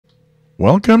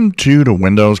Welcome to the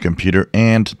Windows Computer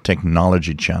and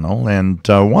Technology channel. And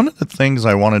one of the things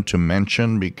I wanted to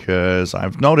mention, because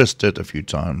I've noticed it a few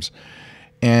times,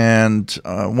 and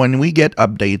when we get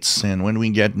updates and when we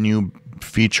get new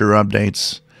feature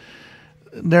updates,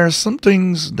 there are some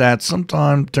things that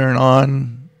sometimes turn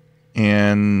on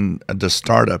in the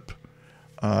startup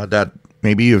that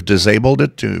maybe you've disabled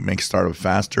it to make startup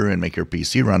faster and make your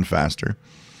PC run faster.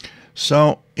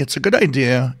 So it's a good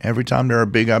idea every time there are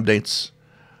big updates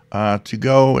to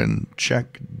go and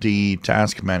check the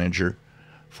task manager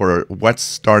for what's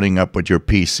starting up with your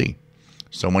PC.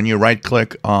 So when you right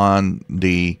click on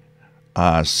the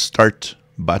start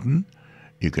button,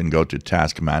 you can go to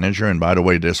task manager. And by the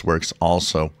way, this works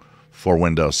also for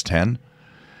Windows 10.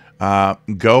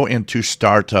 Go into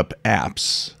startup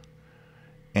apps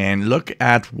and look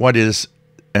at what is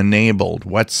enabled,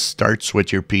 what starts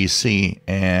with your PC,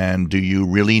 and do you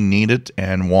really need it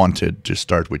and want it to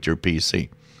start with your PC.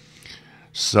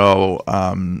 So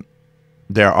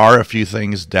there are a few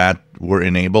things that were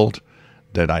enabled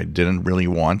that I didn't really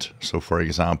want. So for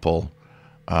example,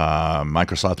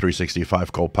 Microsoft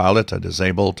 365 Copilot I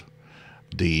disabled.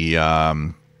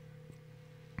 There's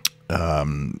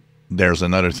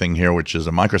another thing here, which is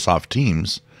a Microsoft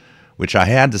Teams, which I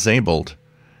had disabled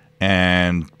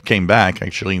and came back.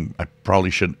 Actually, I probably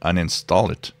should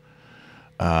uninstall it.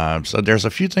 So there's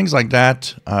a few things like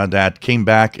that that came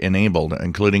back enabled,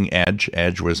 including Edge.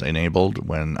 Edge was enabled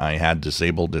when I had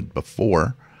disabled it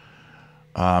before.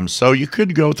 So you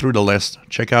could go through the list,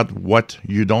 check out what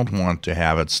you don't want to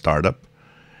have at startup.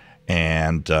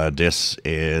 And this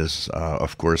is,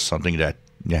 of course, something that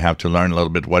you have to learn a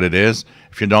little bit what it is.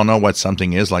 If you don't know what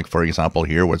something is, like for example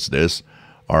here, what's this?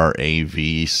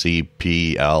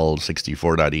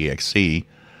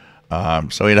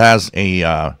 RAVCPL64.exe. So it has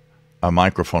a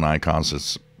microphone icon, so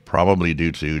it's probably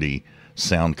due to the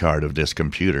sound card of this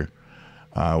computer,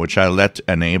 which I let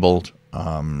enabled.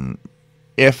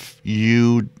 If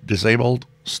you disabled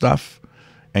stuff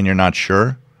and you're not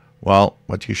sure, well,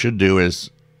 what you should do is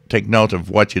take note of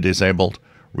what you disabled,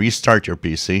 restart your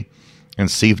PC,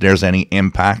 and see if there's any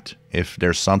impact. If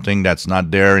there's something that's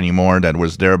not there anymore that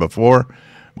was there before,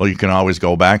 well, you can always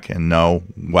go back and know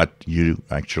what you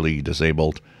actually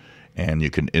disabled, and you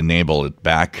can enable it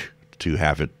back to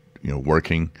have it,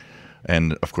 working.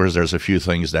 And of course, there's a few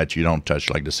things that you don't touch,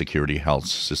 like the security health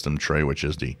system tray, which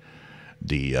is the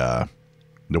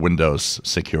Windows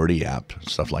security app,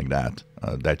 stuff like that,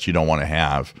 that you don't want to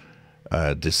have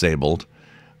disabled.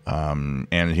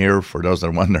 And here, for those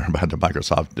that wonder about the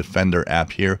Microsoft Defender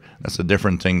app here, that's a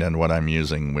different thing than what I'm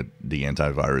using with the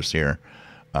antivirus here.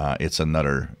 It's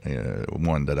another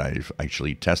one that I've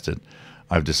actually tested.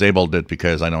 I've disabled it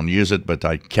because I don't use it, but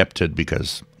I kept it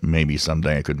because maybe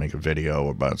someday I could make a video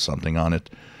about something on it.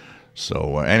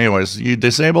 So anyways, you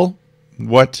disable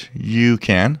what you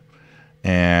can,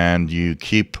 and you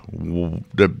keep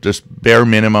just bare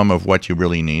minimum of what you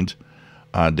really need.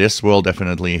 This will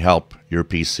definitely help your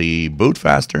PC boot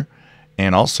faster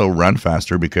and also run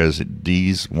faster, because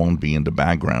these won't be in the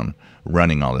background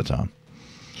running all the time.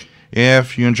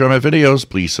 If you enjoy my videos,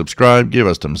 please subscribe, give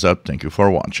us thumbs up. Thank you for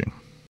watching.